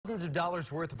Thousands of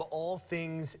dollars worth of all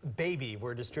things baby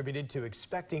were distributed to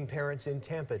expecting parents in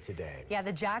Tampa today. Yeah,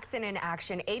 the Jackson in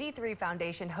Action 83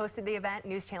 Foundation hosted the event.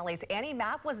 News Channel 8's Annie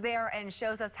Mapp was there and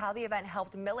shows us how the event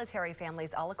helped military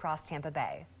families all across Tampa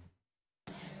Bay.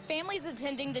 Families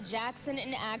attending the Jackson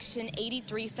in Action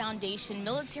 83 Foundation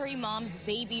Military Moms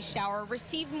Baby Shower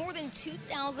received more than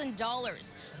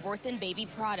 $2,000 worth in baby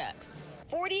products.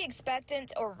 40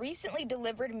 expectant or recently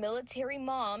delivered military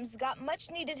moms got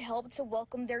much needed help to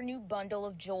welcome their new bundle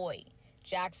of joy.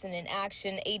 Jackson in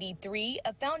Action 83,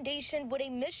 a foundation with a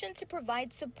mission to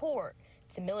provide support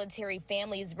to military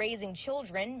families raising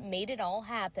children, made it all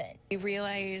happen. We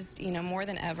realized, more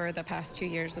than ever the past 2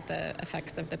 years with the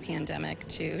effects of the pandemic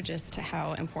too, just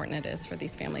how important it is for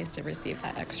these families to receive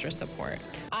that extra support.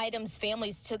 Items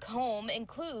families took home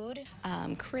include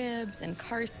cribs and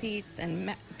car seats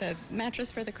and the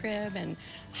mattress for the crib and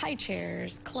high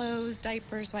chairs, clothes,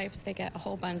 diapers, wipes. They get a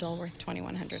whole bundle worth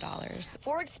 $2,100.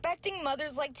 For expecting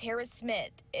mothers like Tara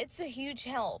Smith, it's a huge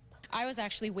help. I was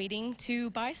actually waiting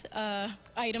to buy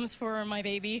items for my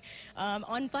baby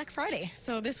on Black Friday,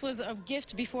 so this was a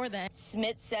gift before then.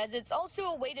 Smith says it's also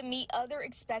a way to meet other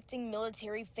expecting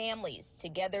military families.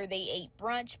 Together they ate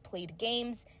brunch, played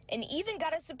games, and even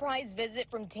got a surprise visit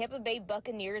from Tampa Bay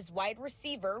Buccaneers wide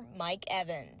receiver Mike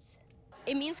Evans.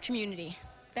 It means community.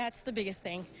 That's the biggest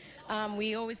thing.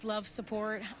 We always love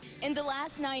support. In the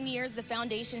last 9 years, the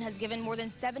foundation has given more than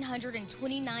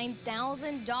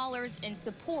 $729,000 in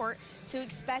support to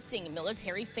expecting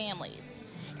military families.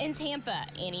 In Tampa,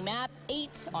 Annie Mapp,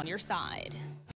 8 on your side.